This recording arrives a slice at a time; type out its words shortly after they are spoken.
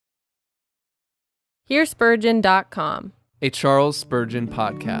HearSpurgeon.com. A Charles Spurgeon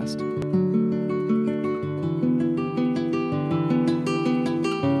podcast.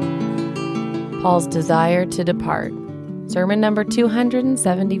 Paul's Desire to Depart. Sermon number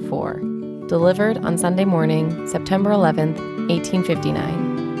 274. Delivered on Sunday morning, September 11th,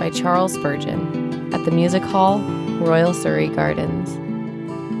 1859, by Charles Spurgeon at the Music Hall, Royal Surrey Gardens.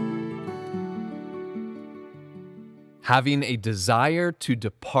 Having a desire to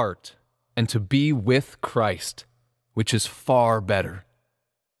depart and to be with Christ, which is far better.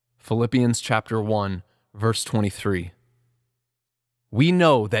 Philippians chapter 1, verse 23. We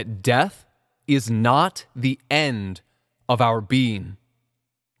know that death is not the end of our being.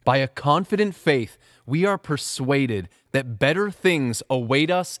 By a confident faith, we are persuaded that better things await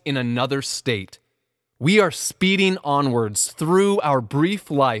us in another state. We are speeding onwards through our brief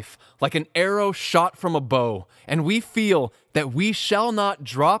life like an arrow shot from a bow, and we feel that we shall not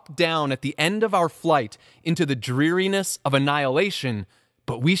drop down at the end of our flight into the dreariness of annihilation,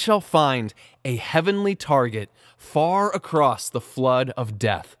 but we shall find a heavenly target far across the flood of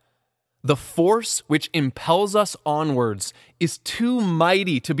death. The force which impels us onwards is too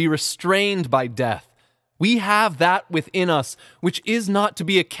mighty to be restrained by death. We have that within us which is not to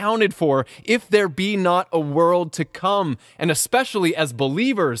be accounted for if there be not a world to come. And especially as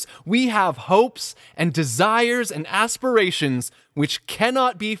believers, we have hopes and desires and aspirations which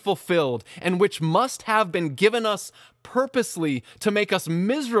cannot be fulfilled and which must have been given us purposely to make us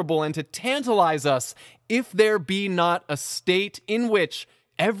miserable and to tantalize us if there be not a state in which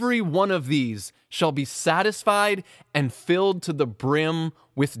every one of these shall be satisfied and filled to the brim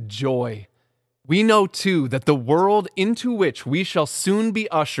with joy. We know, too, that the world into which we shall soon be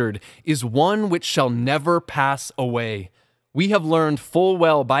ushered is one which shall never pass away. We have learned full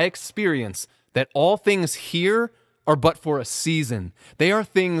well by experience that all things here are but for a season. They are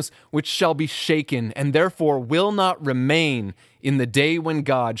things which shall be shaken, and therefore will not remain in the day when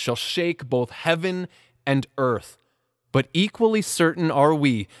God shall shake both heaven and earth. But equally certain are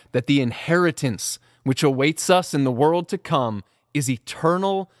we that the inheritance which awaits us in the world to come is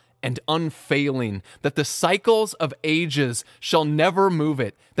eternal and unfailing, that the cycles of ages shall never move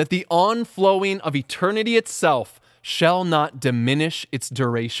it, that the onflowing of eternity itself shall not diminish its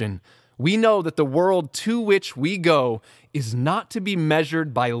duration. We know that the world to which we go is not to be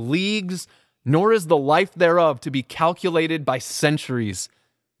measured by leagues, nor is the life thereof to be calculated by centuries.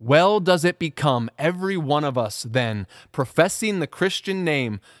 Well does it become every one of us, then, professing the Christian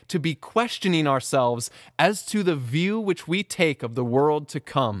name, to be questioning ourselves as to the view which we take of the world to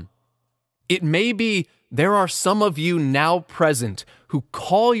come. It may be there are some of you now present who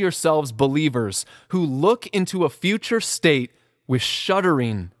call yourselves believers, who look into a future state with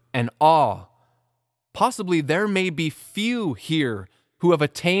shuddering and awe. Possibly there may be few here who have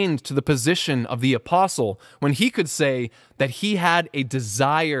attained to the position of the apostle when he could say that he had a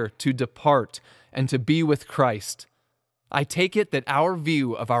desire to depart and to be with Christ. I take it that our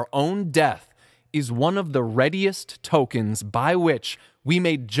view of our own death is one of the readiest tokens by which we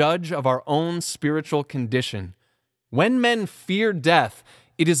may judge of our own spiritual condition. When men fear death,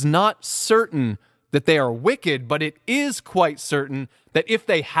 it is not certain that they are wicked, but it is quite certain that if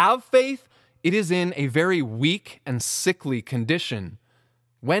they have faith, it is in a very weak and sickly condition.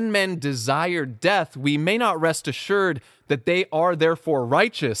 When men desire death, we may not rest assured that they are therefore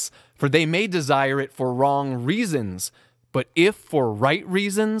righteous, for they may desire it for wrong reasons. But if for right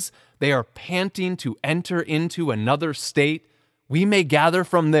reasons they are panting to enter into another state, we may gather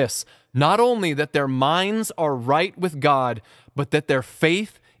from this not only that their minds are right with God, but that their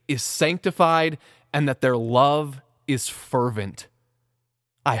faith is sanctified and that their love is fervent.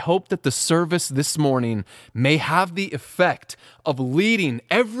 I hope that the service this morning may have the effect of leading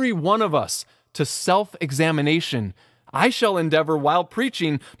every one of us to self-examination. I shall endeavor while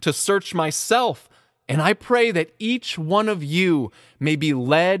preaching to search myself, and I pray that each one of you may be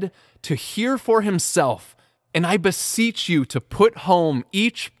led to hear for himself, and I beseech you to put home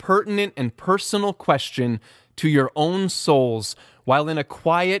each pertinent and personal question to your own souls, while in a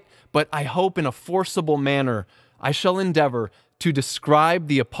quiet, but I hope in a forcible manner, I shall endeavor to describe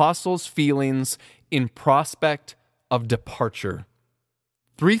the apostles' feelings in prospect of departure.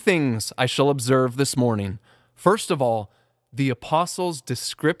 3 things I shall observe this morning. First of all, the apostles'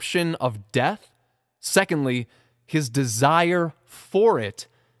 description of death. Secondly, his desire for it.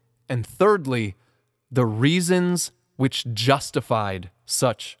 And thirdly, the reasons which justified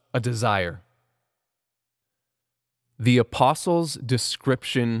such a desire. The apostles'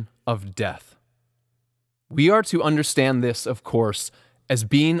 description of death. We are to understand this, of course, as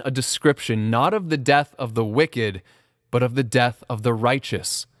being a description not of the death of the wicked, but of the death of the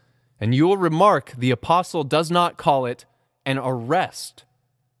righteous. And you will remark the apostle does not call it an arrest.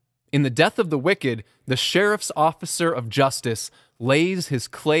 In the death of the wicked, the sheriff's officer of justice lays his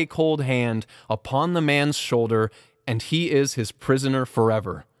clay-cold hand upon the man's shoulder, and he is his prisoner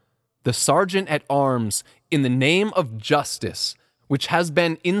forever. The sergeant at arms, in the name of justice, which has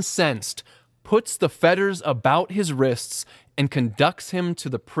been incensed, puts the fetters about his wrists and conducts him to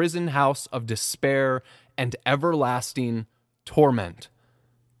the prison house of despair and everlasting torment.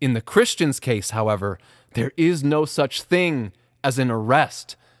 In the Christian's case, however, there is no such thing as an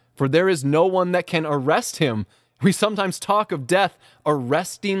arrest, for there is no one that can arrest him. We sometimes talk of death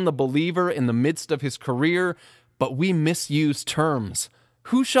arresting the believer in the midst of his career, but we misuse terms.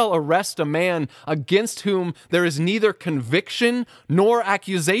 Who shall arrest a man against whom there is neither conviction nor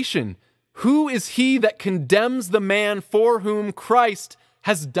accusation? Who is he that condemns the man for whom Christ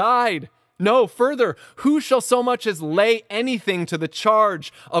has died? No, further, who shall so much as lay anything to the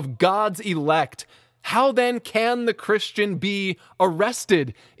charge of God's elect? How then can the Christian be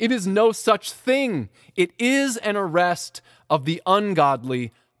arrested? It is no such thing. It is an arrest of the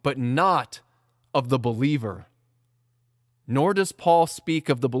ungodly, but not of the believer. Nor does Paul speak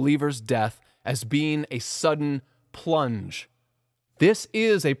of the believer's death as being a sudden plunge. This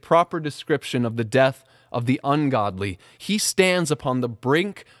is a proper description of the death of the ungodly. He stands upon the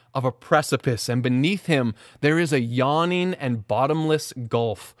brink of a precipice, and beneath him there is a yawning and bottomless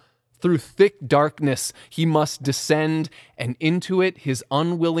gulf. Through thick darkness he must descend, and into it his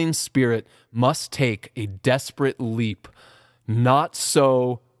unwilling spirit must take a desperate leap. Not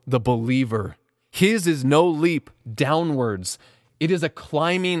so the believer. His is no leap downwards. It is a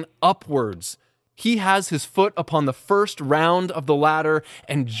climbing upwards. He has his foot upon the first round of the ladder,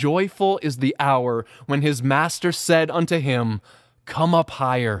 and joyful is the hour when his master said unto him, Come up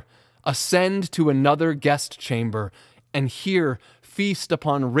higher, ascend to another guest chamber, and here feast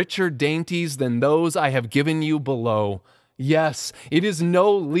upon richer dainties than those I have given you below. Yes, it is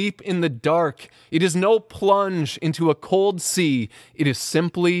no leap in the dark. It is no plunge into a cold sea. It is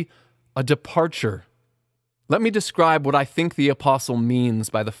simply a departure. Let me describe what I think the apostle means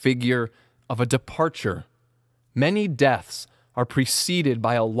by the figure of a departure. Many deaths are preceded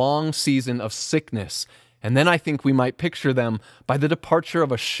by a long season of sickness, and then I think we might picture them by the departure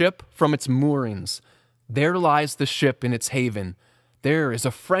of a ship from its moorings. There lies the ship in its haven. There is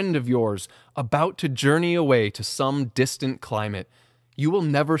a friend of yours about to journey away to some distant climate. You will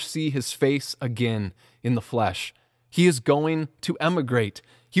never see his face again in the flesh. He is going to emigrate.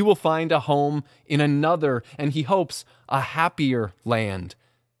 He will find a home in another, and he hopes a happier land.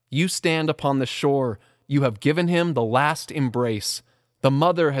 You stand upon the shore. You have given him the last embrace. The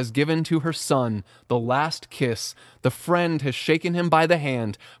mother has given to her son the last kiss. The friend has shaken him by the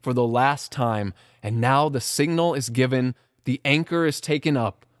hand for the last time, and now the signal is given. The anchor is taken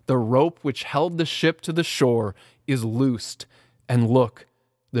up. The rope which held the ship to the shore is loosed. And look,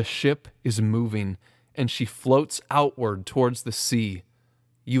 the ship is moving, and she floats outward towards the sea.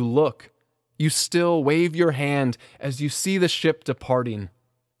 You look. You still wave your hand as you see the ship departing.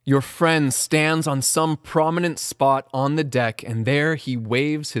 Your friend stands on some prominent spot on the deck, and there he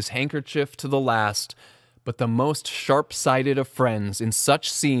waves his handkerchief to the last. But the most sharp-sighted of friends in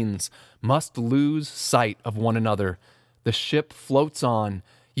such scenes must lose sight of one another. The ship floats on.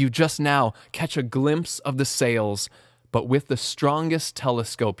 You just now catch a glimpse of the sails, but with the strongest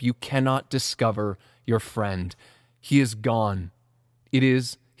telescope you cannot discover your friend. He is gone. It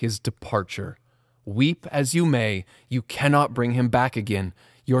is his departure. Weep as you may, you cannot bring him back again.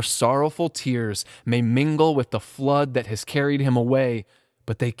 Your sorrowful tears may mingle with the flood that has carried him away,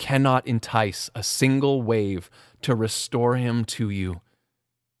 but they cannot entice a single wave to restore him to you.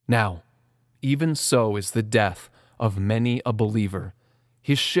 Now, even so is the death of many a believer.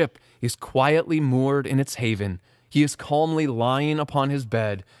 His ship is quietly moored in its haven. He is calmly lying upon his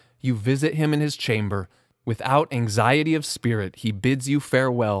bed. You visit him in his chamber. Without anxiety of spirit, he bids you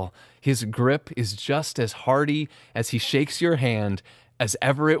farewell. His grip is just as hearty as he shakes your hand as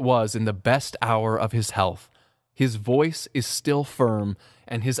ever it was in the best hour of his health. His voice is still firm,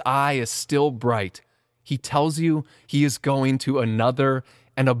 and his eye is still bright. He tells you he is going to another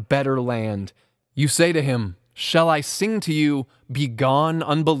and a better land. You say to him, Shall I sing to you, Begone,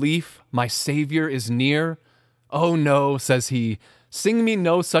 unbelief, my Savior is near? Oh no, says he, sing me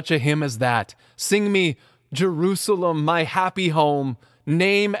no such a hymn as that. Sing me, Jerusalem, my happy home,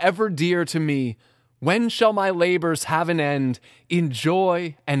 name ever dear to me. When shall my labors have an end in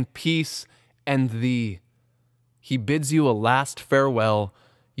joy and peace and thee? He bids you a last farewell.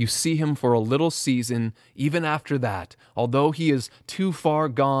 You see him for a little season. Even after that, although he is too far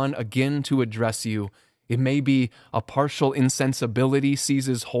gone again to address you, It may be a partial insensibility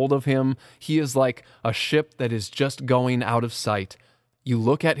seizes hold of him. He is like a ship that is just going out of sight. You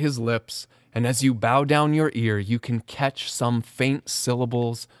look at his lips, and as you bow down your ear, you can catch some faint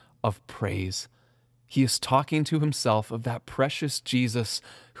syllables of praise. He is talking to himself of that precious Jesus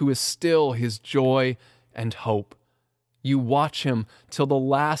who is still his joy and hope. You watch him till the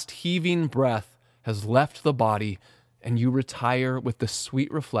last heaving breath has left the body, and you retire with the sweet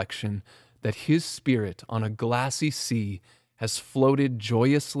reflection that his spirit on a glassy sea has floated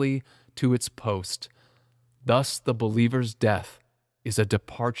joyously to its post. Thus the believer's death is a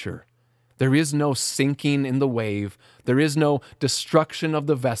departure. There is no sinking in the wave. There is no destruction of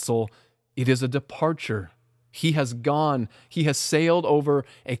the vessel. It is a departure. He has gone. He has sailed over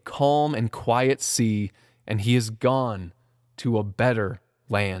a calm and quiet sea, and he is gone to a better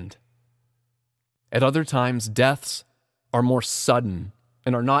land. At other times, deaths are more sudden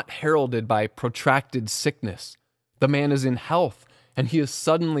and are not heralded by protracted sickness. The man is in health, and he is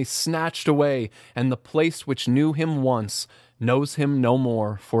suddenly snatched away, and the place which knew him once knows him no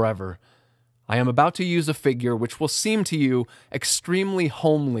more forever. I am about to use a figure which will seem to you extremely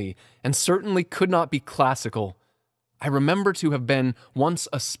homely and certainly could not be classical. I remember to have been once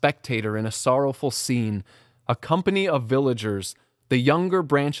a spectator in a sorrowful scene. A company of villagers, the younger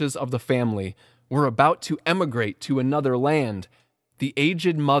branches of the family, were about to emigrate to another land. The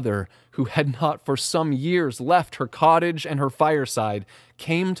aged mother, who had not for some years left her cottage and her fireside,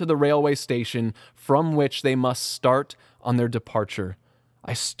 came to the railway station from which they must start on their departure.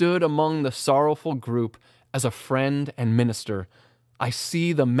 I stood among the sorrowful group as a friend and minister. I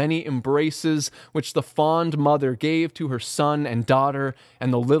see the many embraces which the fond mother gave to her son and daughter,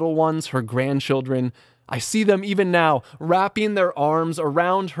 and the little ones, her grandchildren. I see them even now wrapping their arms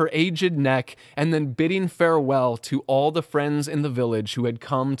around her aged neck and then bidding farewell to all the friends in the village who had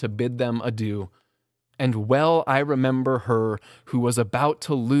come to bid them adieu. And well I remember her who was about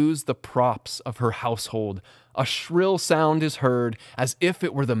to lose the props of her household. A shrill sound is heard as if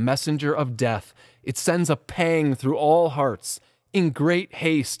it were the messenger of death. It sends a pang through all hearts. In great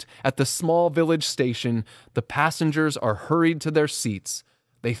haste at the small village station, the passengers are hurried to their seats.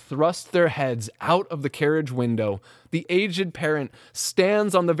 They thrust their heads out of the carriage window. The aged parent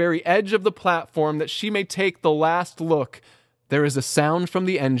stands on the very edge of the platform that she may take the last look. There is a sound from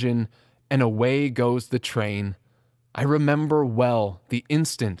the engine, and away goes the train. I remember well the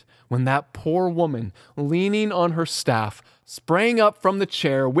instant when that poor woman, leaning on her staff, sprang up from the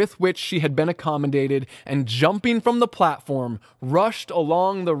chair with which she had been accommodated, and jumping from the platform, rushed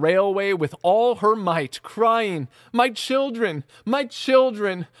along the railway with all her might, crying, "My children, my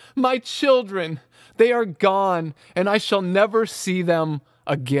children, my children! They are gone, and I shall never see them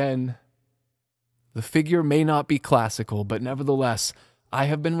again." The figure may not be classical, but nevertheless, I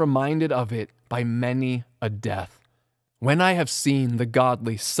have been reminded of it by many a death. When I have seen the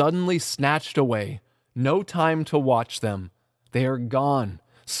godly suddenly snatched away, no time to watch them, they are gone,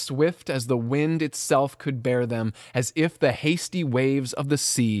 swift as the wind itself could bear them, as if the hasty waves of the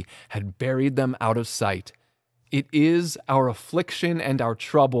sea had buried them out of sight. It is our affliction and our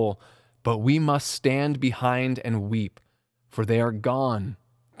trouble, but we must stand behind and weep, for they are gone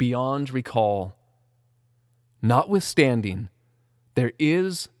beyond recall. Notwithstanding, there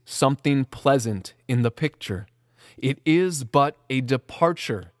is something pleasant in the picture. It is but a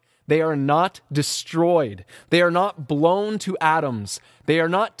departure. They are not destroyed. They are not blown to atoms. They are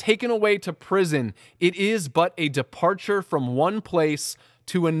not taken away to prison. It is but a departure from one place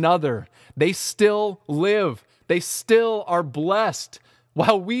to another. They still live. They still are blessed.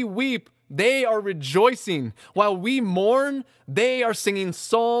 While we weep, they are rejoicing. While we mourn, they are singing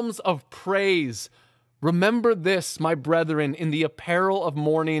psalms of praise. Remember this, my brethren, in the apparel of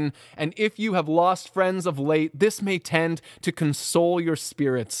mourning, and if you have lost friends of late, this may tend to console your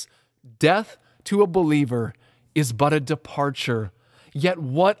spirits. Death to a believer is but a departure. Yet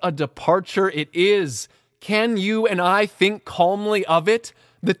what a departure it is! Can you and I think calmly of it?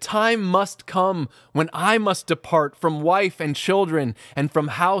 The time must come when I must depart from wife and children and from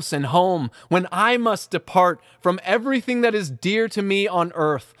house and home, when I must depart from everything that is dear to me on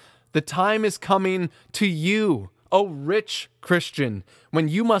earth. The time is coming to you, O rich Christian, when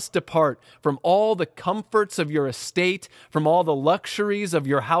you must depart from all the comforts of your estate, from all the luxuries of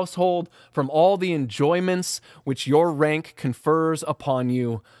your household, from all the enjoyments which your rank confers upon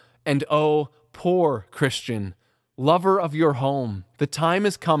you. And O poor Christian, lover of your home, the time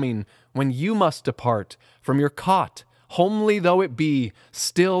is coming when you must depart from your cot, homely though it be,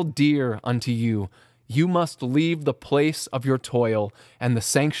 still dear unto you. You must leave the place of your toil and the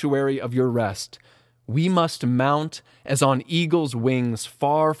sanctuary of your rest. We must mount as on eagle's wings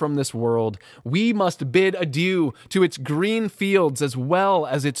far from this world. We must bid adieu to its green fields as well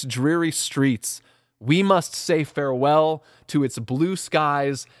as its dreary streets. We must say farewell to its blue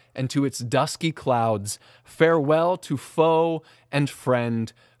skies and to its dusky clouds. Farewell to foe and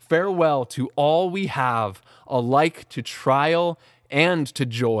friend. Farewell to all we have, alike to trial and to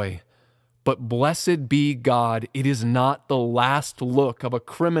joy. But blessed be God, it is not the last look of a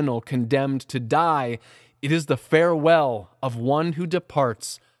criminal condemned to die. It is the farewell of one who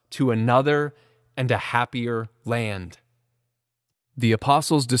departs to another and a happier land. The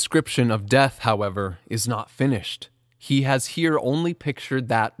apostle's description of death, however, is not finished. He has here only pictured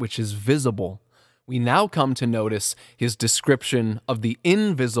that which is visible. We now come to notice his description of the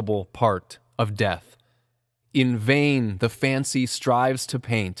invisible part of death. In vain the fancy strives to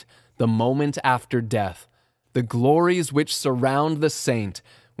paint the moment after death, the glories which surround the saint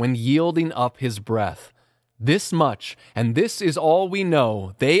when yielding up his breath. This much, and this is all we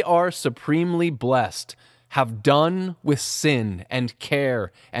know, they are supremely blessed, have done with sin and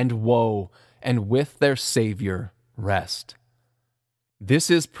care and woe, and with their Savior rest. This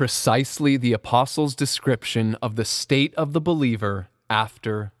is precisely the apostle's description of the state of the believer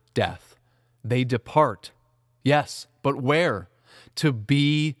after death. They depart. Yes, but where? To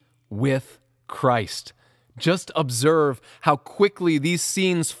be with Christ. Just observe how quickly these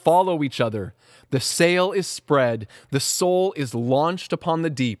scenes follow each other. The sail is spread, the soul is launched upon the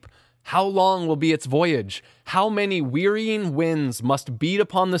deep. How long will be its voyage? How many wearying winds must beat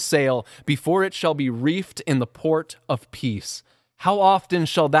upon the sail before it shall be reefed in the port of peace? How often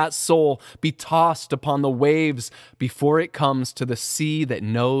shall that soul be tossed upon the waves before it comes to the sea that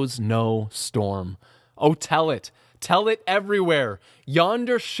knows no storm? Oh, tell it everywhere.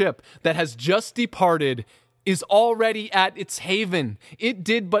 Yonder ship that has just departed is already at its haven. It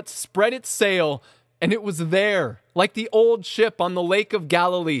did but spread its sail, and it was there. Like the old ship on the lake of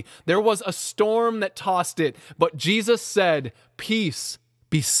Galilee, there was a storm that tossed it, but Jesus said, "Peace,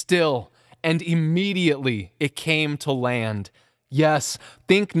 be still," and immediately it came to land. Yes,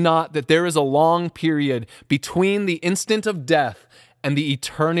 think not that there is a long period between the instant of death and the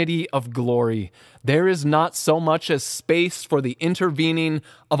eternity of glory. There is not so much as space for the intervening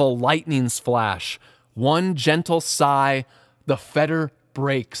of a lightning's flash. One gentle sigh, the fetter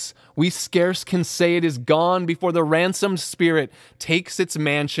breaks. We scarce can say it is gone before the ransomed spirit takes its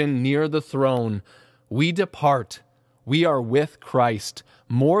mansion near the throne. We depart. We are with Christ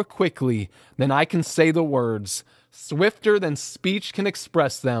more quickly than I can say the words. Swifter than speech can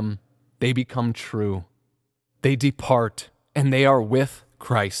express them, they become true. They depart, and they are with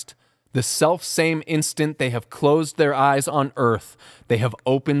Christ. The self-same instant they have closed their eyes on earth, they have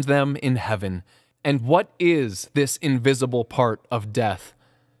opened them in heaven. And what is this invisible part of death?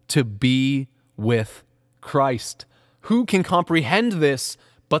 To be with Christ. Who can comprehend this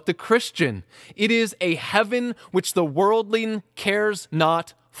but the Christian? It is a heaven which the worldling cares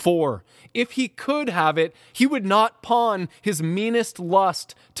not for. If he could have it, he would not pawn his meanest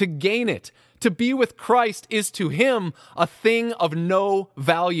lust to gain it. To be with Christ is to him a thing of no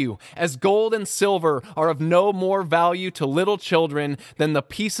value, as gold and silver are of no more value to little children than the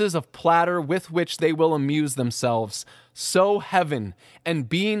pieces of platter with which they will amuse themselves. So heaven and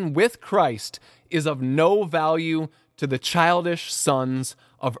being with Christ is of no value to the childish sons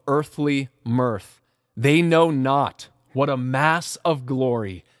of earthly mirth. They know not what a mass of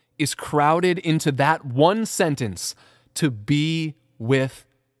glory is crowded into that one sentence, to be with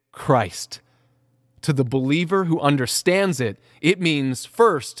Christ. To the believer who understands it, it means,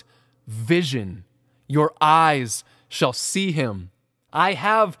 first, vision. Your eyes shall see him. I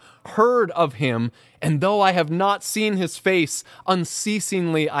have heard of him, and though I have not seen his face,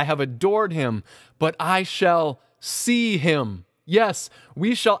 unceasingly I have adored him, but I shall see him. Yes,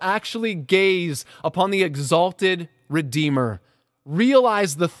 we shall actually gaze upon the exalted Redeemer.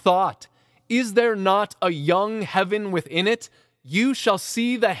 Realize the thought. Is there not a young heaven within it? You shall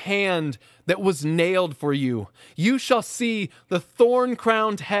see the hand that was nailed for you. You shall see the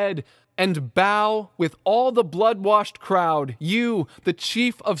thorn-crowned head and bow with all the blood-washed crowd. You, the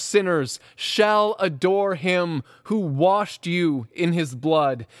chief of sinners, shall adore him who washed you in his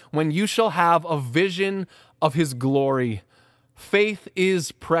blood, when you shall have a vision of his glory. Faith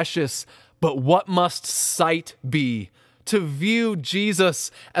is precious, but what must sight be? To view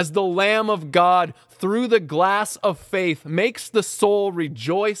Jesus as the Lamb of God through the glass of faith makes the soul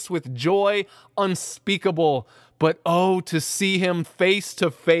rejoice with joy unspeakable. But oh, to see him face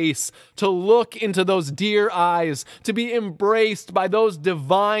to face, to look into those dear eyes, to be embraced by those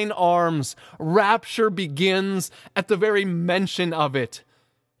divine arms. Rapture begins at the very mention of it.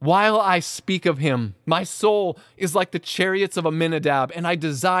 While I speak of him, my soul is like the chariots of Aminadab, and I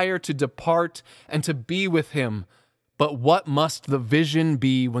desire to depart and to be with him. But what must the vision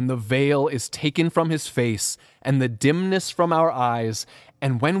be when the veil is taken from his face and the dimness from our eyes,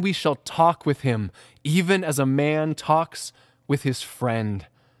 and when we shall talk with him, even as a man talks with his friend?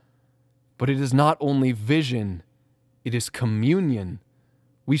 But it is not only vision, it is communion.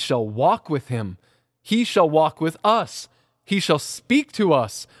 We shall walk with him. He shall walk with us. He shall speak to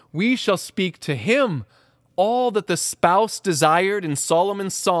us. We shall speak to him. All that the spouse desired in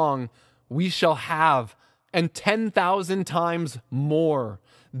Solomon's song, we shall have, and 10,000 times more.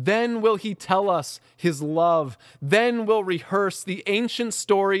 Then will he tell us his love. Then will rehearse the ancient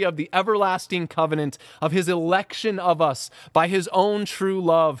story of the everlasting covenant, of his election of us by his own true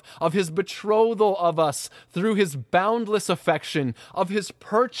love, of his betrothal of us through his boundless affection, of his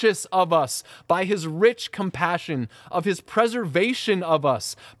purchase of us by his rich compassion, of his preservation of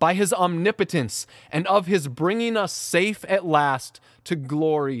us by his omnipotence, and of his bringing us safe at last to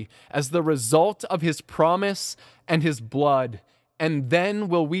glory as the result of his promise and his blood. And then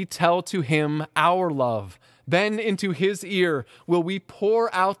will we tell to him our love. Then into his ear will we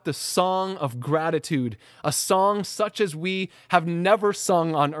pour out the song of gratitude, a song such as we have never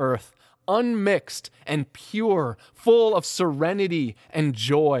sung on earth, unmixed and pure, full of serenity and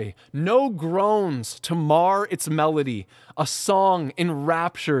joy, no groans to mar its melody, a song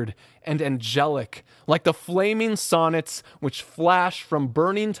enraptured and angelic, like the flaming sonnets which flash from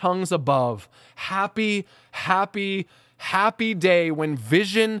burning tongues above. Happy, happy, happy day when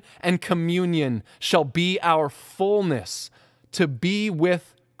vision and communion shall be our fullness, to be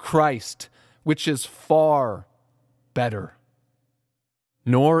with Christ, which is far better.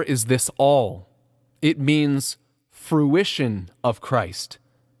 Nor is this all. It means fruition of Christ.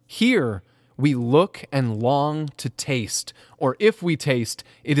 Here we look and long to taste, or if we taste,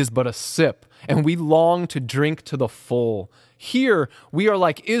 it is but a sip, and we long to drink to the full. Here we are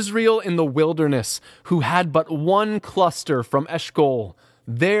like Israel in the wilderness, who had but one cluster from Eshcol.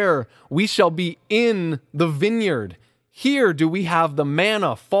 There we shall be in the vineyard. Here do we have the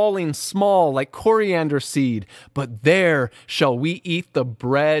manna falling small like coriander seed, but there shall we eat the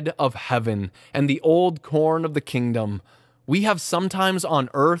bread of heaven and the old corn of the kingdom. We have sometimes on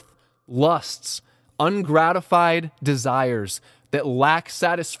earth lusts, ungratified desires that lack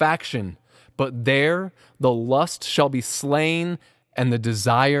satisfaction, but there the lust shall be slain and the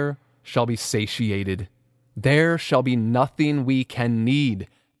desire shall be satiated. There shall be nothing we can need.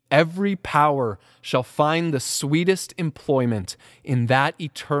 Every power shall find the sweetest employment in that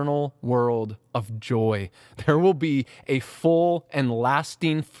eternal world of joy. There will be a full and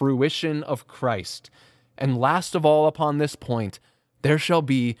lasting fruition of Christ. And last of all upon this point, there shall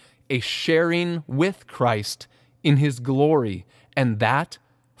be a sharing with Christ in his glory, and that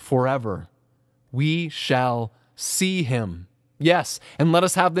forever. We shall see him. Yes, and let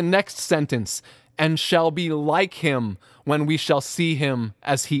us have the next sentence, and shall be like him when we shall see him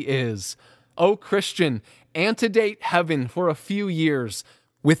as he is. O Christian, antedate heaven for a few years.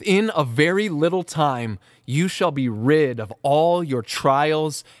 Within a very little time, you shall be rid of all your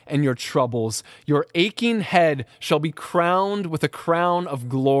trials and your troubles. Your aching head shall be crowned with a crown of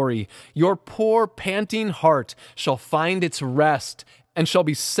glory. Your poor panting heart shall find its rest and shall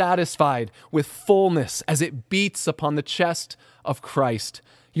be satisfied with fullness as it beats upon the chest of Christ.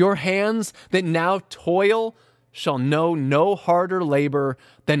 Your hands that now toil shall know no harder labor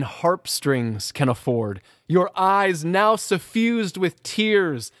than harp strings can afford. Your eyes now suffused with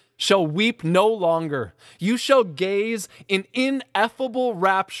tears shall weep no longer. You shall gaze in ineffable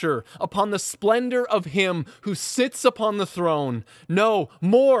rapture upon the splendor of him who sits upon the throne. No,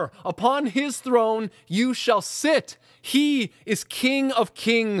 more, upon his throne you shall sit. He is King of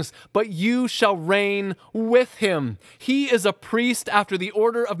kings, but you shall reign with him. He is a priest after the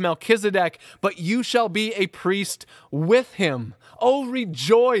order of Melchizedek, but you shall be a priest with him. Oh,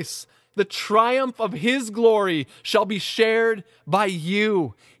 rejoice! The triumph of his glory shall be shared by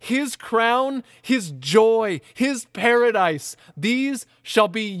you. His crown, his joy, his paradise, these shall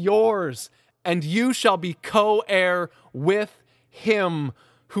be yours, and you shall be co-heir with him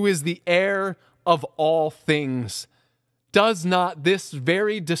who is the heir of all things. Does not this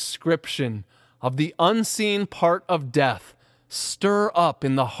very description of the unseen part of death stir up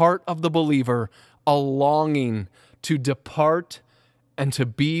in the heart of the believer a longing to depart and to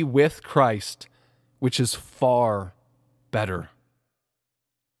be with Christ, which is far better?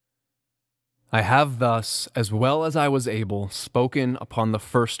 I have thus, as well as I was able, spoken upon the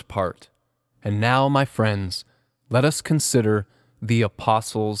first part. And now, my friends, let us consider the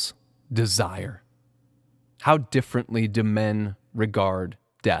apostles' desire. How differently do men regard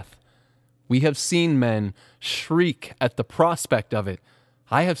death. We have seen men shriek at the prospect of it.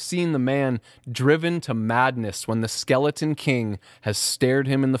 I have seen the man driven to madness when the skeleton king has stared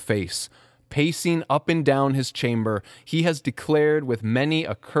him in the face. Pacing up and down his chamber, he has declared with many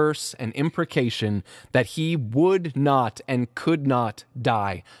a curse and imprecation that he would not and could not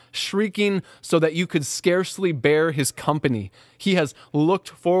die, shrieking so that you could scarcely bear his company. He has looked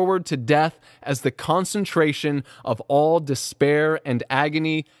forward to death as the concentration of all despair and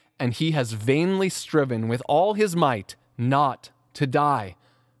agony, and he has vainly striven with all his might not to die.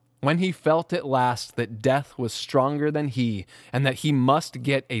 When he felt at last that death was stronger than he, and that he must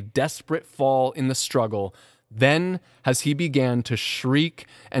get a desperate fall in the struggle, then has he began to shriek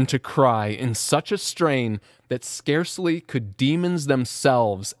and to cry in such a strain that scarcely could demons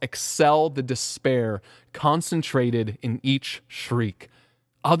themselves excel the despair concentrated in each shriek.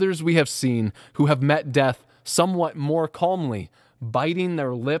 Others we have seen who have met death somewhat more calmly. Biting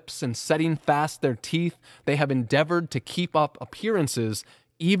their lips and setting fast their teeth, they have endeavored to keep up appearances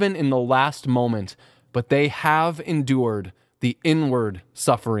even in the last moment, but they have endured the inward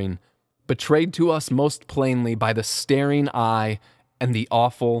suffering, betrayed to us most plainly by the staring eye and the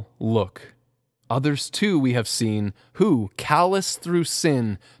awful look. Others too we have seen who, callous through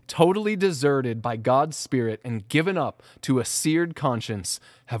sin, totally deserted by God's Spirit and given up to a seared conscience,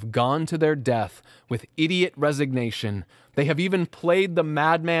 have gone to their death with idiot resignation. They have even played the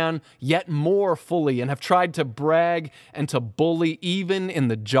madman yet more fully and have tried to brag and to bully even in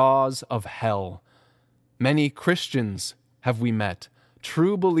the jaws of hell. Many Christians have we met,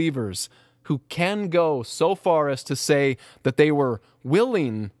 true believers, who can go so far as to say that they were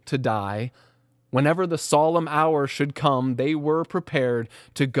willing to die. Whenever the solemn hour should come, they were prepared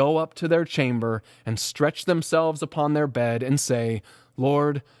to go up to their chamber and stretch themselves upon their bed and say,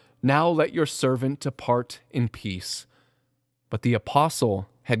 "Lord, now let your servant depart in peace." But the apostle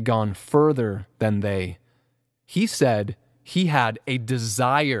had gone further than they. He said he had a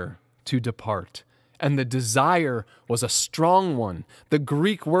desire to depart, and the desire was a strong one. The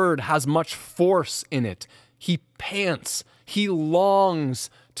Greek word has much force in it. He pants, he longs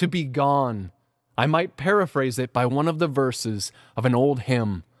to be gone. I might paraphrase it by one of the verses of an old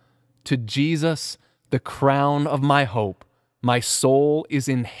hymn. To Jesus, the crown of my hope, my soul is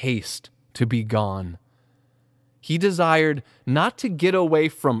in haste to be gone. He desired not to get away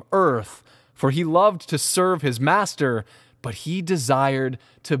from earth, for he loved to serve his master, but he desired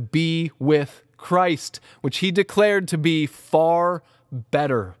to be with Christ, which he declared to be far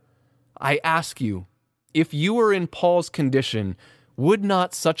better. I ask you, if you were in Paul's condition, would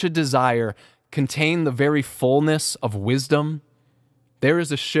not such a desire contain the very fullness of wisdom? There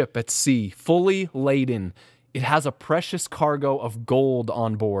is a ship at sea, fully laden. It has a precious cargo of gold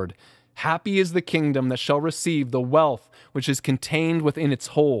on board. Happy is the kingdom that shall receive the wealth which is contained within its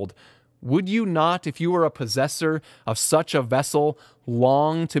hold. Would you not, if you were a possessor of such a vessel,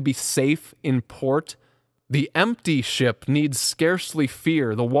 long to be safe in port? The empty ship needs scarcely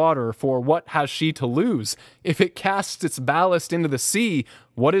fear the water, for what has she to lose? If it casts its ballast into the sea,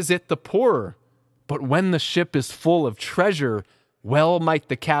 what is it the poorer? But when the ship is full of treasure, well might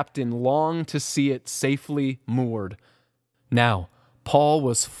the captain long to see it safely moored. Now, Paul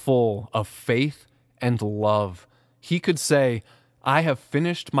was full of faith and love. He could say, I have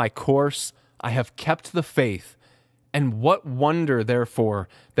finished my course, I have kept the faith. And what wonder, therefore,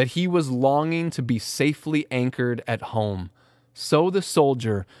 that he was longing to be safely anchored at home. So the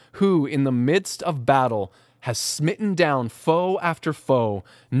soldier, who in the midst of battle has smitten down foe after foe,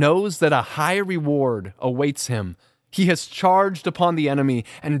 knows that a high reward awaits him. He has charged upon the enemy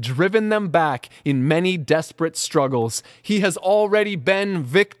and driven them back in many desperate struggles. He has already been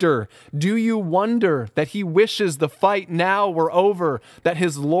victor. Do you wonder that he wishes the fight now were over, that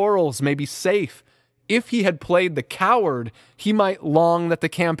his laurels may be safe? If he had played the coward, he might long that the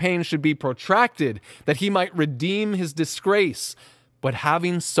campaign should be protracted, that he might redeem his disgrace. But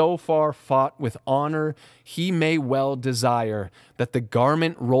having so far fought with honor, he may well desire that the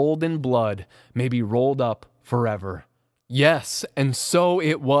garment rolled in blood may be rolled up forever. Yes, and so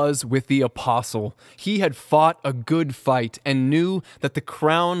it was with the apostle. He had fought a good fight and knew that the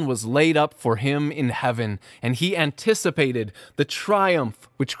crown was laid up for him in heaven, and he anticipated the triumph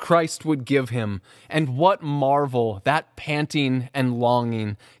which Christ would give him. And what marvel, that panting and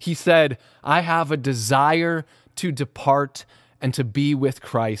longing. He said, I have a desire to depart and to be with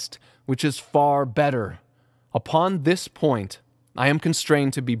Christ, which is far better. Upon this point, I am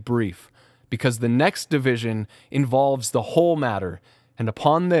constrained to be brief, because the next division involves the whole matter, and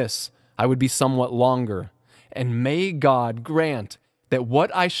upon this I would be somewhat longer. And may God grant that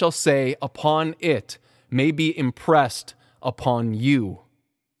what I shall say upon it may be impressed upon you.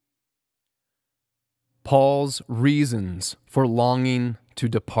 Paul's reasons for longing to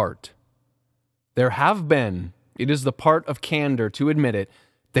depart. There have been, it is the part of candor to admit it,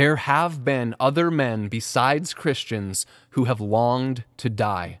 there have been other men besides Christians who have longed to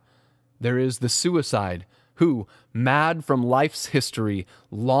die. There is the suicide who, mad from life's history,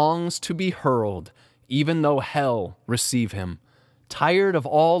 longs to be hurled, even though hell receive him. Tired of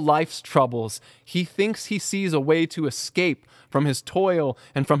all life's troubles, he thinks he sees a way to escape from his toil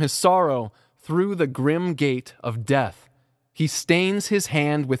and from his sorrow through the grim gate of death. He stains his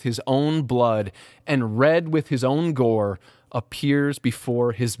hand with his own blood, and red with his own gore, appears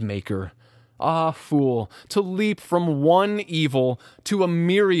before his Maker. Ah, fool, to leap from one evil to a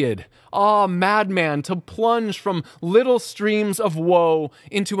myriad. Ah, madman, to plunge from little streams of woe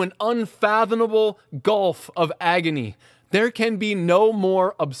into an unfathomable gulf of agony. There can be no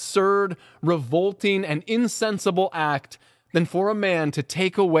more absurd, revolting, and insensible act than for a man to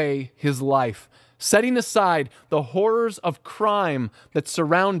take away his life. Setting aside the horrors of crime that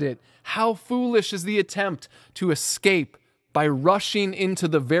surround it, how foolish is the attempt to escape by rushing into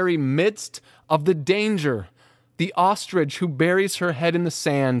the very midst of the danger. The ostrich who buries her head in the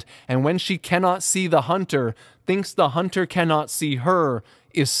sand, and when she cannot see the hunter, thinks the hunter cannot see her,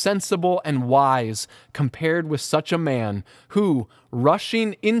 is sensible and wise compared with such a man who,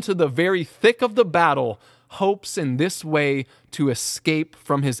 rushing into the very thick of the battle, hopes in this way to escape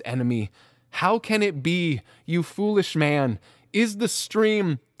from his enemy. How can it be, you foolish man? Is the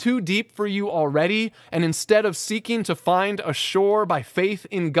stream too deep for you already? And instead of seeking to find a shore by faith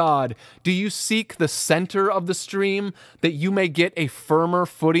in God, do you seek the center of the stream that you may get a firmer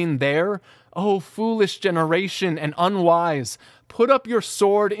footing there? O foolish generation and unwise, put up your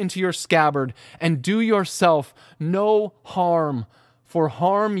sword into your scabbard and do yourself no harm, for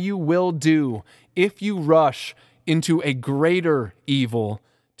harm you will do if you rush into a greater evil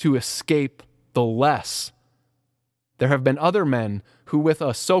to escape the less. There have been other men who with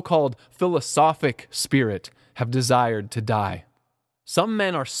a so-called philosophic spirit have desired to die. Some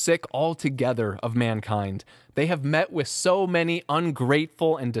men are sick altogether of mankind. They have met with so many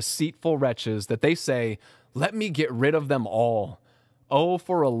ungrateful and deceitful wretches that they say, "Let me get rid of them all. Oh,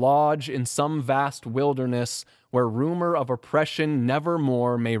 for a lodge in some vast wilderness where rumor of oppression never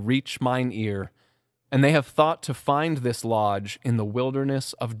more may reach mine ear." And they have thought to find this lodge in the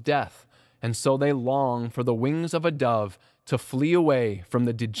wilderness of death. And so they long for the wings of a dove to flee away from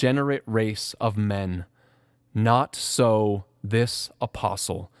the degenerate race of men. Not so this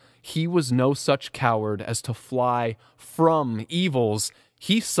apostle. He was no such coward as to fly from evils.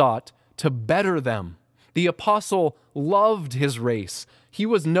 He sought to better them. The apostle loved his race. He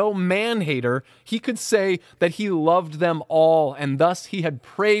was no man-hater. He could say that he loved them all, and thus he had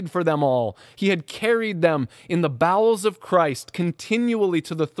prayed for them all. He had carried them in the bowels of Christ continually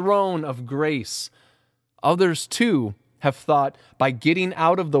to the throne of grace. Others, too, have thought by getting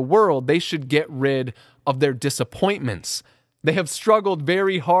out of the world they should get rid of their disappointments. They have struggled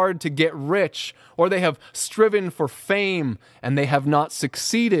very hard to get rich, or they have striven for fame, and they have not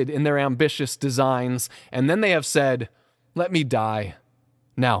succeeded in their ambitious designs, and then they have said, "Let me die."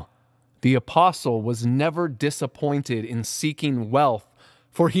 Now, the apostle was never disappointed in seeking wealth,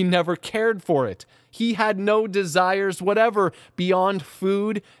 for he never cared for it. He had no desires whatever beyond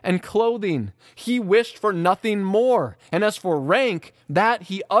food and clothing. He wished for nothing more, and as for rank, that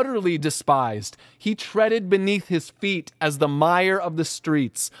he utterly despised. He treaded beneath his feet as the mire of the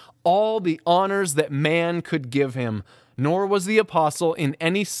streets, all the honors that man could give him. Nor was the apostle in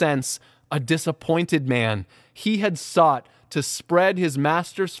any sense a disappointed man. He had sought to spread his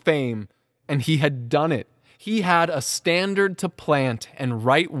master's fame, and he had done it. He had a standard to plant, and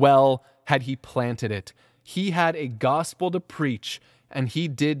right well had he planted it. He had a gospel to preach, and he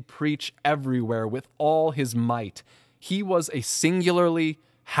did preach everywhere with all his might. He was a singularly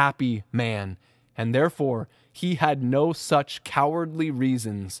happy man, and therefore he had no such cowardly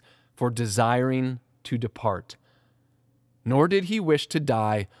reasons for desiring to depart. Nor did he wish to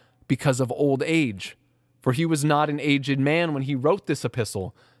die because of old age, for he was not an aged man when he wrote this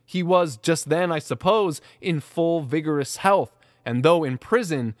epistle. He was just then, I suppose, in full vigorous health, and though in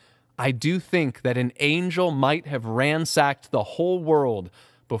prison, I do think that an angel might have ransacked the whole world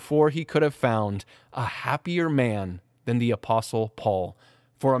before he could have found a happier man than the Apostle Paul.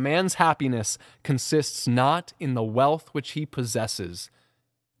 For a man's happiness consists not in the wealth which he possesses.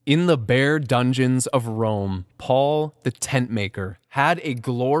 In the bare dungeons of Rome, Paul, the tent maker, had a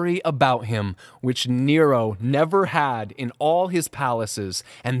glory about him which Nero never had in all his palaces,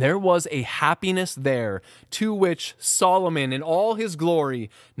 and there was a happiness there to which Solomon in all his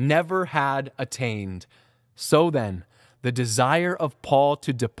glory never had attained. So then, the desire of Paul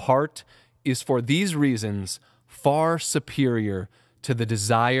to depart is for these reasons far superior to the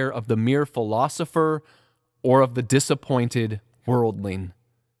desire of the mere philosopher or of the disappointed worldling.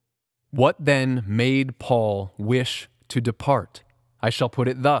 What then made Paul wish to depart? I shall put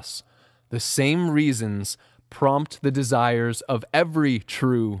it thus: the same reasons prompt the desires of every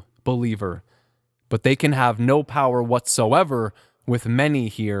true believer, but they can have no power whatsoever with many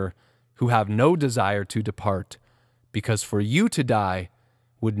here who have no desire to depart, because for you to die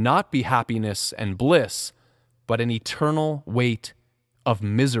would not be happiness and bliss, but an eternal weight of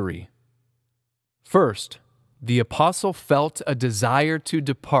misery. First, the apostle felt a desire to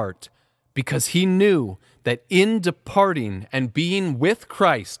depart because he knew that in departing and being with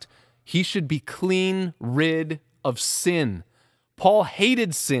Christ, he should be clean rid of sin. Paul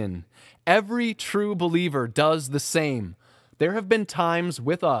hated sin. Every true believer does the same. There have been times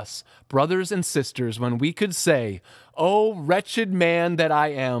with us, brothers and sisters, when we could say, "O wretched man that I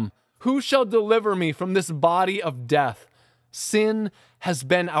am, who shall deliver me from this body of death?" Sin has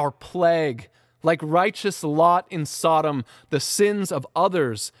been our plague. Like righteous Lot in Sodom, the sins of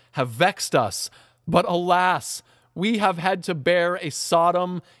others have vexed us. But alas, we have had to bear a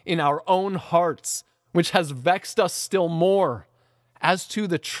Sodom in our own hearts, which has vexed us still more. As to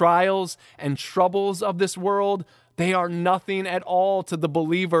the trials and troubles of this world, they are nothing at all to the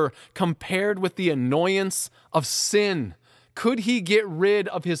believer compared with the annoyance of sin. Could he get rid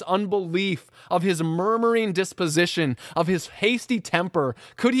of his unbelief, of his murmuring disposition, of his hasty temper?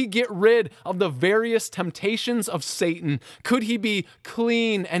 Could he get rid of the various temptations of Satan? Could he be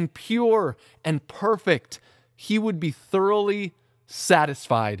clean and pure and perfect? He would be thoroughly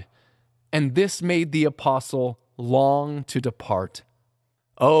satisfied. And this made the apostle long to depart.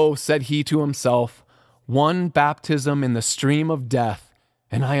 "Oh," said he to himself, "one baptism in the stream of death,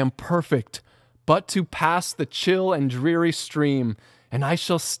 and I am perfect. But to pass the chill and dreary stream, and I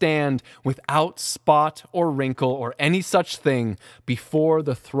shall stand without spot or wrinkle or any such thing before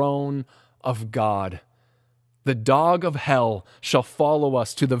the throne of God. The dog of hell shall follow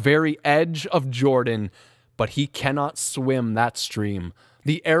us to the very edge of Jordan, but he cannot swim that stream.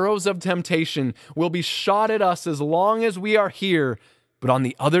 The arrows of temptation will be shot at us as long as we are here, but on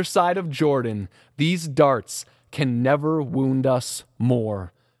the other side of Jordan, these darts can never wound us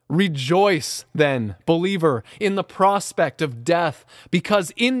more. Rejoice, then, believer, in the prospect of death,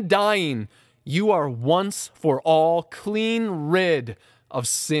 because in dying you are once for all clean rid of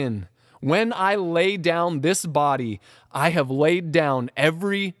sin. When I lay down this body, I have laid down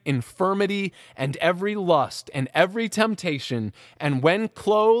every infirmity and every lust and every temptation, and when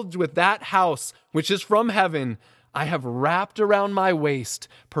clothed with that house which is from heaven, I have wrapped around my waist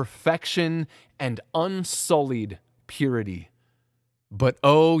perfection and unsullied purity. But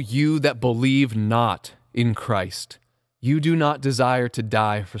O you that believe not in Christ, you do not desire to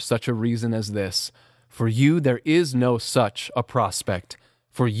die for such a reason as this. For you there is no such a prospect.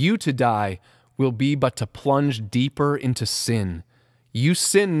 For you to die will be but to plunge deeper into sin. You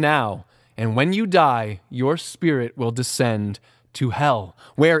sin now, and when you die, your spirit will descend to hell,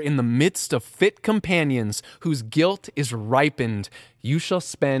 where in the midst of fit companions whose guilt is ripened, you shall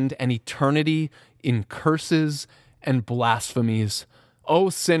spend an eternity in curses and blasphemies. O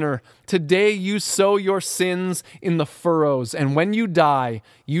sinner, today you sow your sins in the furrows, and when you die,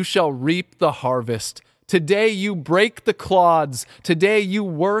 you shall reap the harvest. Today you break the clods. Today you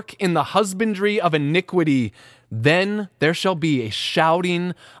work in the husbandry of iniquity. Then there shall be a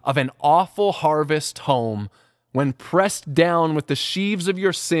shouting of an awful harvest home. When pressed down with the sheaves of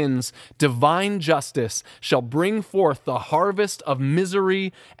your sins, divine justice shall bring forth the harvest of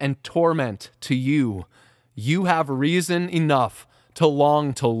misery and torment to you. You have reason enough to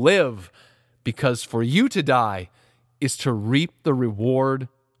long to live, because for you to die is to reap the reward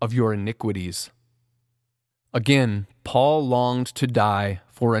of your iniquities. Again, Paul longed to die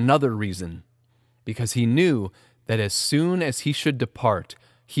for another reason, because he knew that as soon as he should depart,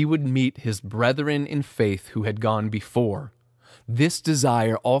 he would meet his brethren in faith who had gone before. This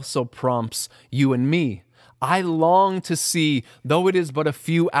desire also prompts you and me. I long to see, though it is but a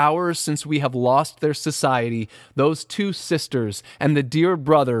few hours since we have lost their society, those two sisters and the dear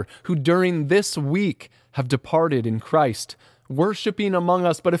brother who during this week have departed in Christ, worshiping among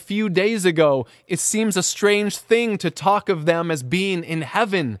us but a few days ago. It seems a strange thing to talk of them as being in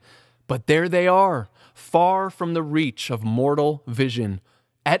heaven, but there they are, far from the reach of mortal vision.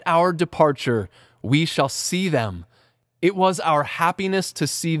 At our departure, we shall see them. It was our happiness to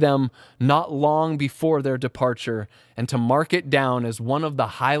see them not long before their departure, and to mark it down as one of the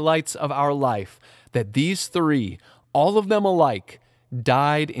highlights of our life, that these three, all of them alike,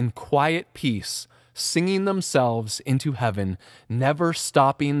 died in quiet peace, singing themselves into heaven, never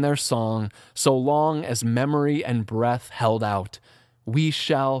stopping their song so long as memory and breath held out. We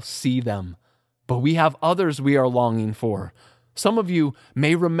shall see them, but we have others we are longing for. Some of you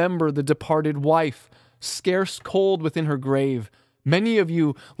may remember the departed wife, scarce cold within her grave. Many of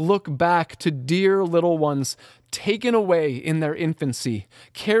you look back to dear little ones taken away in their infancy,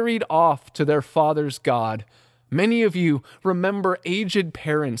 carried off to their father's God. Many of you remember aged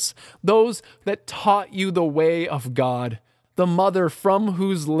parents, those that taught you the way of God, the mother from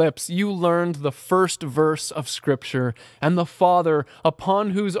whose lips you learned the first verse of Scripture, and the father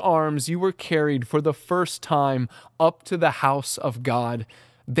upon whose arms you were carried for the first time up to the house of God.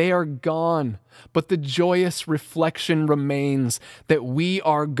 They are gone, but the joyous reflection remains that we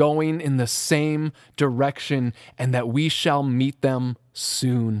are going in the same direction and that we shall meet them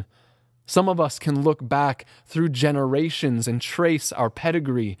soon. Some of us can look back through generations and trace our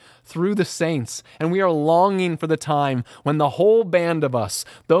pedigree through the saints, and we are longing for the time when the whole band of us,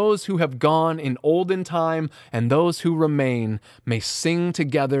 those who have gone in olden time and those who remain, may sing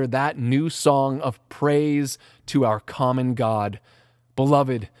together that new song of praise to our common God.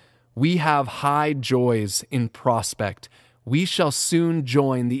 Beloved, we have high joys in prospect. We shall soon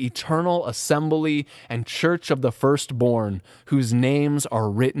join the eternal assembly and church of the firstborn, whose names are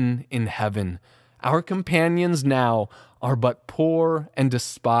written in heaven. Our companions now are but poor and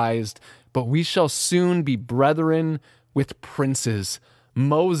despised, but we shall soon be brethren with princes.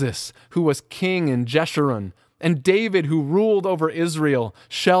 Moses, who was king in Jeshurun, and David, who ruled over Israel,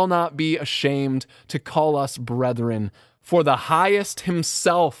 shall not be ashamed to call us brethren, for the highest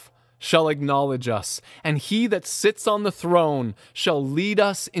himself shall acknowledge us, and he that sits on the throne shall lead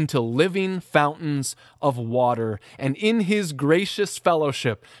us into living fountains of water, and in his gracious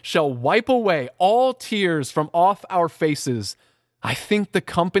fellowship shall wipe away all tears from off our faces. I think the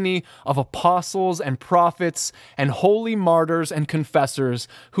company of apostles and prophets and holy martyrs and confessors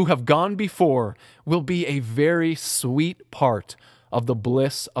who have gone before will be a very sweet part of the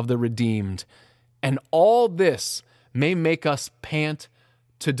bliss of the redeemed. And all this may make us pant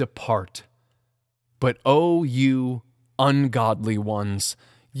to depart. But O you ungodly ones,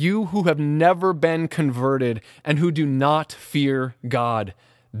 you who have never been converted and who do not fear God,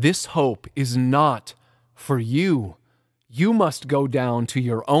 this hope is not for you. You must go down to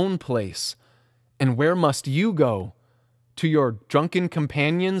your own place. And where must you go? To your drunken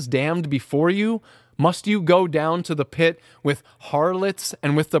companions damned before you? Must you go down to the pit with harlots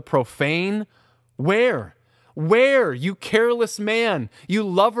and with the profane? Where? Where, you careless man, you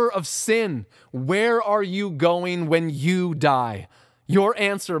lover of sin? Where are you going when you die? Your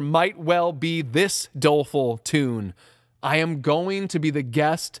answer might well be this doleful tune. I am going to be the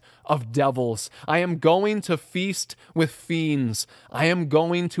guest of devils. I am going to feast with fiends. I am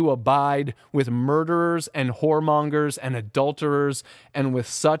going to abide with murderers and whoremongers and adulterers and with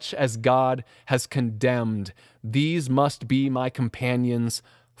such as God has condemned. These must be my companions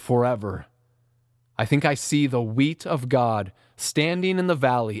forever. I think I see the wheat of God standing in the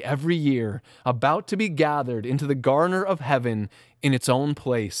valley every year, about to be gathered into the garner of heaven in its own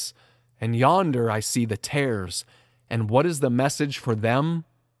place. And yonder I see the tares. And what is the message for them?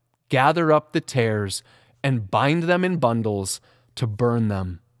 Gather up the tares and bind them in bundles to burn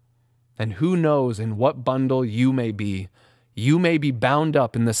them. And who knows in what bundle you may be? You may be bound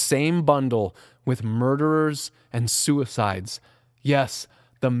up in the same bundle with murderers and suicides. Yes,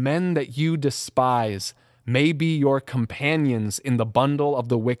 the men that you despise may be your companions in the bundle of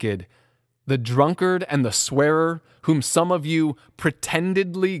the wicked. The drunkard and the swearer, whom some of you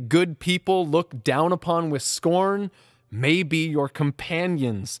pretendedly good people look down upon with scorn, may be your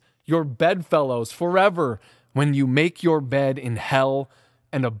companions, your bedfellows forever, when you make your bed in hell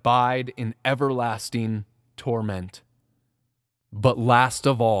and abide in everlasting torment. But last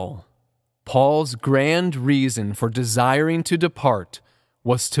of all, Paul's grand reason for desiring to depart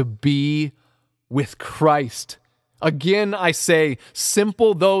was to be with Christ. Again, I say,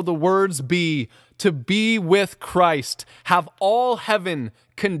 simple though the words be, to be with Christ, have all heaven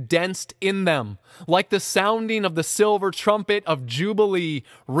condensed in them. Like the sounding of the silver trumpet of Jubilee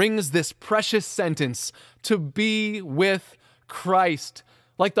rings this precious sentence, to be with Christ.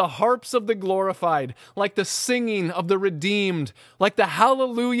 Like the harps of the glorified, like the singing of the redeemed, like the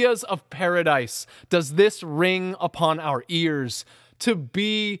hallelujahs of paradise, does this ring upon our ears. To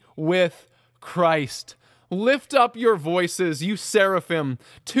be with Christ. Lift up your voices, you seraphim.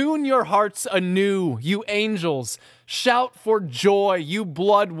 Tune your hearts anew, you angels. Shout for joy, you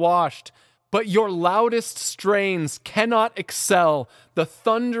blood-washed. But your loudest strains cannot excel the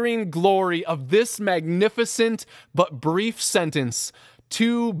thundering glory of this magnificent but brief sentence.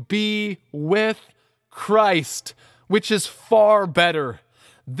 To be with Christ, which is far better.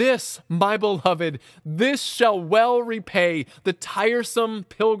 This, my beloved, this shall well repay the tiresome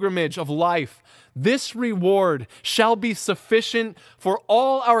pilgrimage of life. This reward shall be sufficient for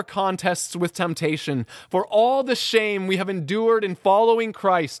all our contests with temptation, for all the shame we have endured in following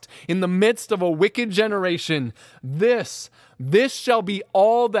Christ in the midst of a wicked generation. This shall be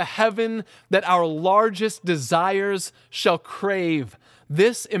all the heaven that our largest desires shall crave.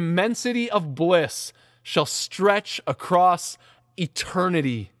 This immensity of bliss shall stretch across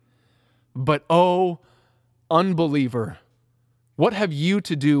eternity. But oh, unbeliever, what have you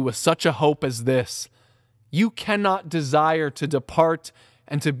to do with such a hope as this? You cannot desire to depart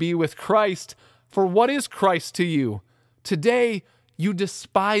and to be with Christ, for what is Christ to you? Today you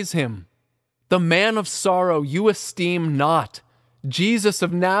despise him. The man of sorrow you esteem not. Jesus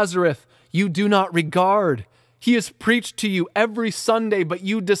of Nazareth you do not regard. He is preached to you every Sunday, but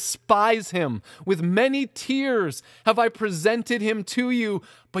you despise him. With many tears have I presented him to you,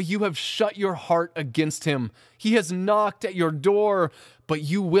 but you have shut your heart against him. He has knocked at your door, but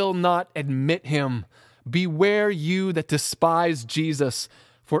you will not admit him. Beware you that despise Jesus,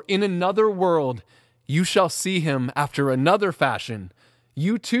 for in another world you shall see him after another fashion.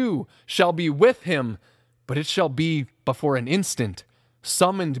 You too shall be with him, but it shall be but for an instant.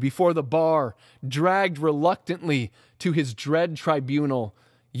 Summoned before the bar, dragged reluctantly to his dread tribunal,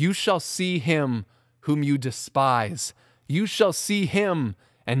 you shall see him whom you despise. You shall see him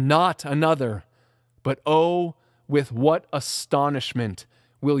and not another. But oh, with what astonishment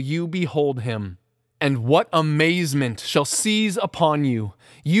will you behold him, and what amazement shall seize upon you.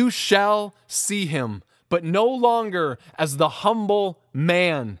 You shall see him, but no longer as the humble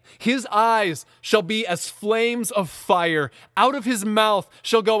man. His eyes shall be as flames of fire. Out of his mouth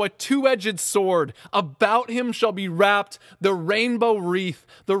shall go a two-edged sword. About him shall be wrapped the rainbow wreath,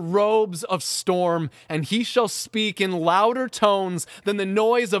 the robes of storm. And he shall speak in louder tones than the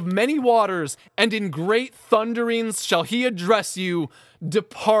noise of many waters. And in great thunderings shall he address you.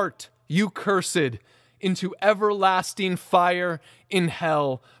 Depart, you cursed, into everlasting fire in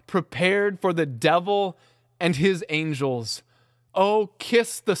hell, prepared for the devil and his angels. Oh,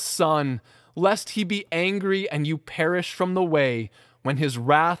 kiss the Son, lest he be angry and you perish from the way, when his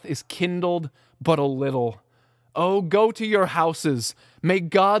wrath is kindled but a little. Oh, go to your houses. May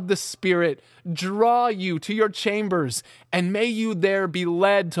God the Spirit draw you to your chambers, and may you there be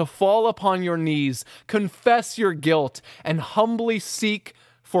led to fall upon your knees, confess your guilt, and humbly seek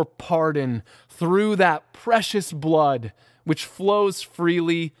for pardon through that precious blood which flows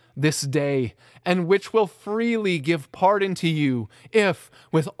freely this day, and which will freely give pardon to you if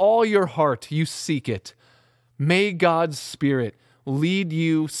with all your heart you seek it. May God's Spirit lead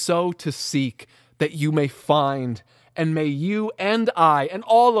you so to seek that you may find, and may you and I and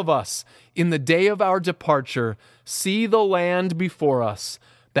all of us in the day of our departure see the land before us,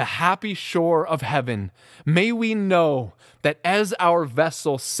 the happy shore of heaven. May we know that as our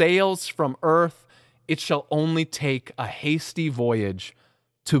vessel sails from earth, it shall only take a hasty voyage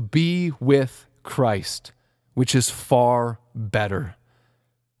to be with Christ, which is far better.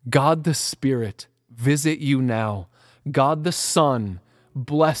 God the Spirit visit you now. God the Son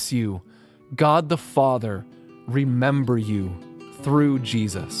bless you. God the Father remember you through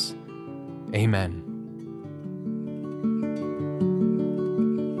Jesus. Amen.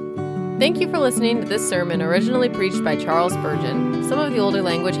 Thank you for listening to this sermon originally preached by Charles Spurgeon. Some of the older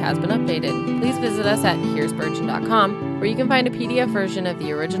language has been updated. Please visit us at hearspurgeon.com, where you can find a PDF version of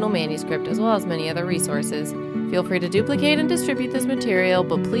the original manuscript as well as many other resources. Feel free to duplicate and distribute this material,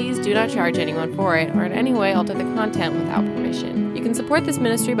 but please do not charge anyone for it or in any way alter the content without permission. You can support this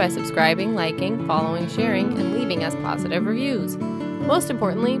ministry by subscribing, liking, following, sharing, and leaving us positive reviews. Most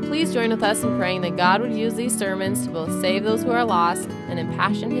importantly, please join with us in praying that God would use these sermons to both save those who are lost and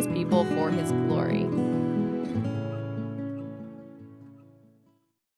impassion his people for his glory.